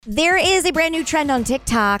There is a brand new trend on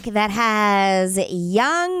TikTok that has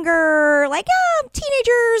younger,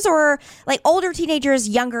 teenagers or older teenagers,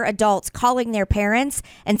 younger adults calling their parents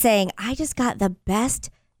and saying, I just got the best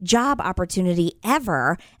job opportunity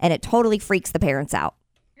ever. And it totally freaks the parents out.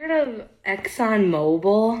 Heard of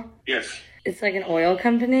ExxonMobil? Yes. It's like an oil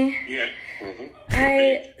company. Yeah. Mm-hmm.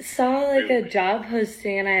 I saw a job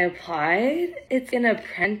posting and I applied. It's an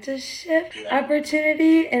apprenticeship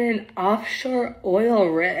opportunity in an offshore oil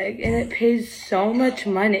rig, and it pays so much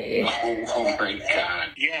money. Oh my God.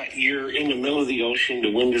 Yeah, you're in the middle of the ocean.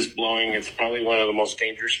 The wind is blowing. It's probably one of the most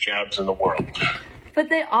dangerous jobs in the world. But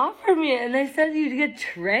they offered me it and they said you'd get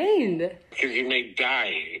trained. Because you may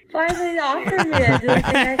die. Why did they offer me it? Do they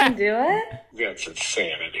think I can do it? That's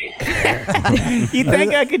insanity. You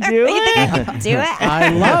think I could do You it? think I could do it? I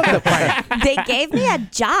love the prank. They gave me a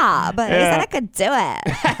job. They said I could do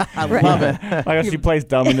it. I love it. Like she plays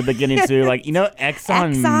dumb in the beginning too.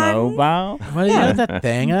 ExxonMobil. What is that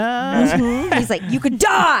thing? He's like, you could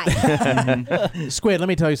die. Squid, let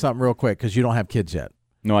me tell you something real quick because you don't have kids yet.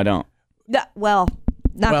 No, I don't. Well,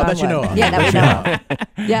 not Well, that you know of. Yeah, that we know of.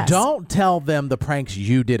 Yes. Don't tell them the pranks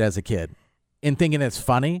you did as a kid and thinking it's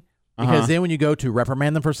funny. Because then when you go to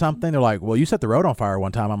reprimand them for something, they're like, well, you set the road on fire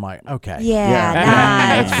one time. I'm like, okay.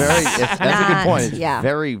 Yeah. That's a good point. It's Yeah.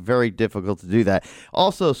 very, very difficult to do that.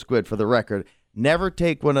 Also, Squid, for the record, never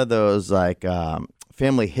take one of those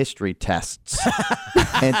family history tests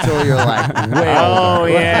until you're way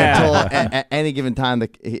older. Until at any given time,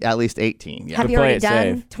 at least 18. Yeah. Have you play already it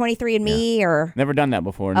done safe. 23andMe or? Never done that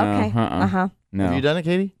before. No. Okay. No. Have you done it,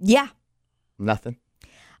 Katie? Yeah. Nothing.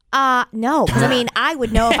 No, because I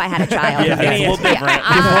would know if I had a child. Yeah, it's a little different.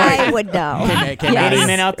 I would know. Any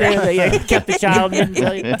men out there that kept the child?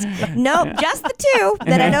 Nope, just the two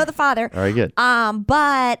that I know the father. Very good.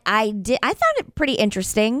 But I found it pretty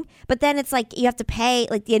interesting. But then it's like you have to pay,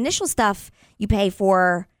 the initial stuff you pay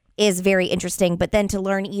for is very interesting, but then to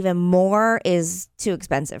learn even more is too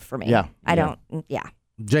expensive for me. Yeah. I don't. Yeah.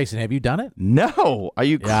 Jason, have you done it? No. Are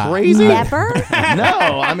you Yeah. crazy? Never.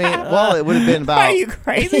 No. I mean, well, it would have been about. Are you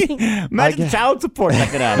crazy? Imagine child support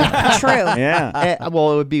that could happen. True. Yeah. It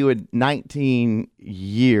would be with 19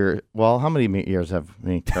 years. Well, how many years have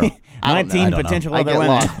me? 19 potential I other get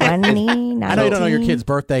women. lost. 20, I know you don't know your 19. kid's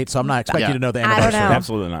birth date, so I'm not expecting you to know the I don't anniversary. know.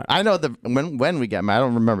 Absolutely not. I know when we get married. I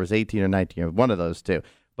don't remember if it's 18 or 19 or one of those two.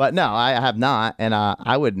 But no, I have not, and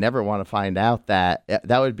I would never want to find out that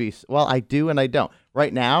would be. Well, I do and I don't.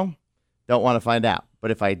 Right now, don't want to find out.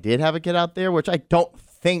 But if I did have a kid out there, which I don't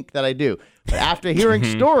think that I do, but after hearing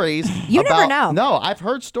stories, You never know. No, I've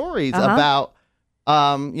heard stories about,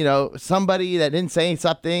 somebody that didn't say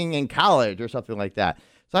something in college or something like that.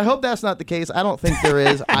 So I hope that's not the case. I don't think there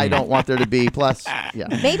is. I don't want there to be. Plus, yeah.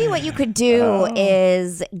 Maybe what you could do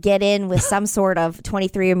is get in with some sort of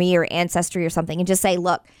 23andMe or Ancestry or something and just say,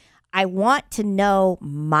 look, I want to know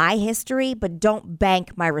my history, but don't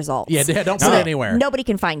bank my results. Yeah, don't put it anywhere. Nobody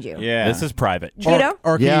can find you. Yeah. This is private. You know?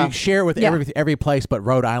 Or can Yeah. you share with every place but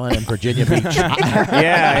Rhode Island and Virginia Beach?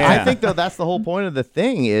 I think, though, that's the whole point of the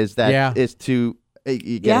thing is that is to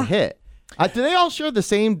you get a hit. Do they all share the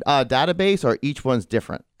same database or each one's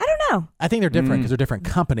different? I don't know. I think they're different because they're different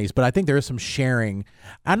companies, but I think there is some sharing.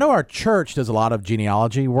 I know our church does a lot of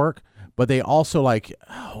genealogy work, but they also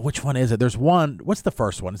which one is it? There's one. What's the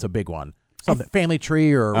first one? It's a big one. Something Family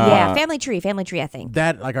Tree or Family Tree, I think.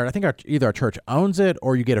 that. I think either our church owns it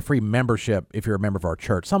or you get a free membership if you're a member of our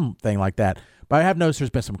church, something like that. But I have noticed there's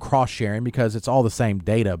been some cross sharing because it's all the same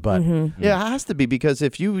data. But Yeah, it has to be because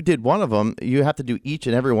if you did one of them, you have to do each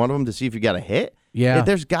and every one of them to see if you got a hit. Yeah.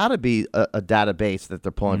 There's got to be a database that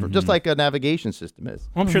they're pulling from, just like a navigation system is.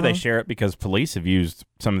 Well, I'm sure they share it because police have used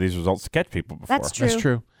some of these results to catch people before. That's true. That's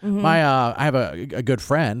true. My I have a good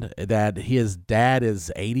friend that his dad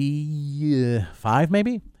is 85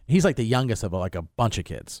 maybe. He's like the youngest of a bunch of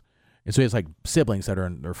kids. And so he has siblings that are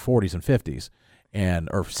in their 40s and 50s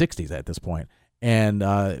or 60s at this point. And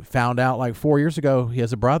found out 4 years ago he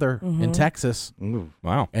has a brother in Texas. Ooh.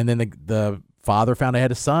 Wow. And then the father found out he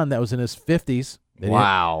had a son that was in his 50s.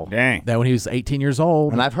 Wow. Dang. That when he was 18 years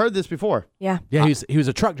old. And I've heard this before. Yeah. Yeah, he was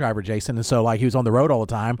a truck driver, Jason, and so he was on the road all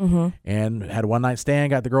the time, and had a one night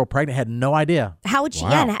stand, got the girl pregnant, had no idea. How would you,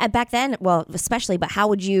 and back then, well, especially, but how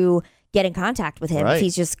would you get in contact with him if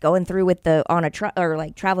he's just going through on a truck or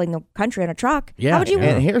traveling the country on a truck? Yeah. How would you?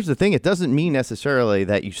 And here's the thing. It doesn't mean necessarily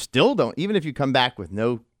that you still don't, even if you come back with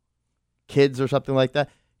no kids or something like that,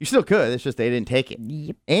 you still could. It's just they didn't take it.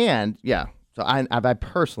 Yep. And, yeah. So I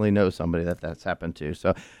personally know somebody that's happened to.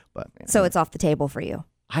 So So it's off the table for you.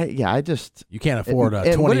 I just You can't afford and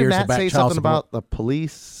 20 what did years Matt of back say child something support. about the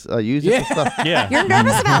police using it and stuff? Yeah. You're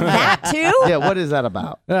nervous about that too? Yeah, what is that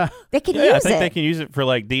about? They can Yeah, I use think it. they can use it for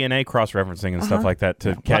like DNA cross-referencing and stuff like that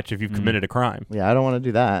to catch if you've committed a crime. Yeah, I don't want to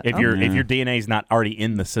do that. If your DNA is not already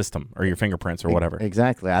in the system or your fingerprints or whatever.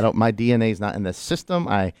 Exactly. My DNA's not in the system.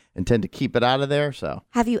 I intend to keep it out of there. So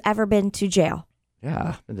Have you ever been to jail?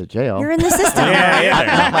 yeah, in the jail. You're in the system.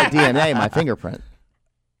 Not my DNA, my fingerprint.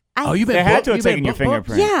 You've been They had booked- to have you've been taken your booked?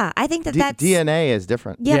 fingerprint. Yeah, I think that's DNA is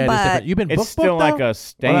different. Yeah, it is but different. You've been It's booked, still like though? a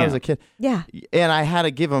When I was stamp. a kid, yeah. and I had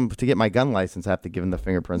to give them to get my gun license. I have to give them the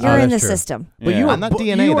fingerprints. You're in the that's true. system. But Yeah. you were I'm not book-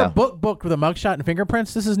 DNA You were though. booked with a mugshot and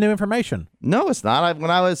fingerprints. This is new information. No, it's not.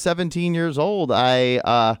 When I was 17 years old,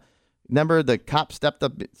 I remember the cop stepped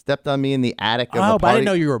on me in the attic of Oh, a but I party. didn't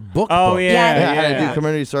know you were booked. Oh, booked. yeah. Yeah, I had to do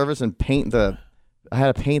community service and I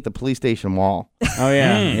had to paint the police station wall. Oh,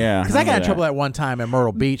 yeah. Yeah. Because I got in remember trouble that one time in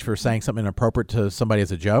Myrtle Beach for saying something inappropriate to somebody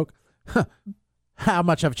as a joke. How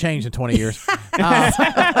much I've changed in 20 years.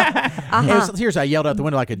 Seriously, I yelled out the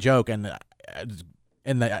window like a joke, and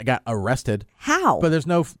I got arrested. How? But there's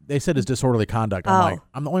no. They said it's disorderly conduct. I'm Oh. like,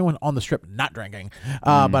 I'm the only one on the strip not drinking.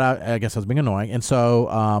 But I guess I was being annoying, and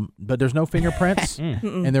so. But there's no fingerprints,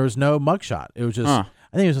 and there was no mugshot. It was just.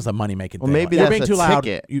 I think it was just a money making Well, thing. maybe You're that's being a too loud.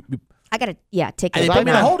 ticket. I got a ticket. They I put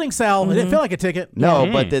me in a mean- holding cell. It didn't feel like a ticket. No,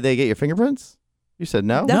 but did they get your fingerprints? You said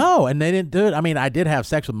no. No, and they didn't do it. I mean, I did have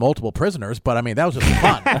sex with multiple prisoners, but I mean, that was just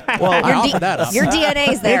fun. Well, I offered that up. Your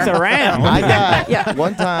DNA's there. It's around. I got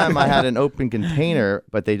one time. I had an open container,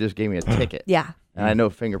 but they just gave me a ticket. Yeah. And I know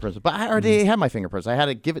fingerprints, but I already had my fingerprints. I had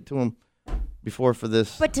to give it to them before for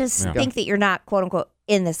this. But to think that you're not quote unquote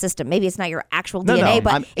in the system, maybe it's not your actual No, DNA, no,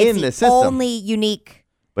 but I'm it's in the the system. only unique.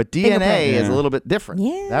 But DNA Fingerprint. is Yeah. a little bit different.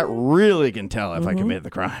 Yeah. That really can tell if I committed the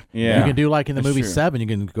crime. Yeah. You can do like in the That's movie true. 7. You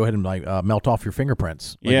can go ahead and like melt off your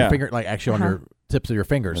fingerprints. Like Yeah. your finger, like actually on your tips of your That's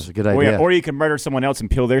fingers. a good Or, idea. yeah, or you can murder someone else and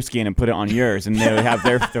peel their skin and put it on yours, and they would have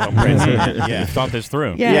their thumbprints. You thought this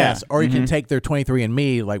through. Yeah. Yes, or you can take their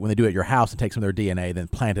 23andMe, like when they do it at your house, and take some of their DNA, then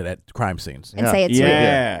plant it at crime scenes. And say it's real.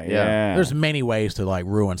 Yeah, Yeah. yeah. There's many ways to like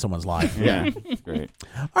ruin someone's life. yeah. Great.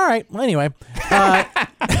 All right. Well, anyway.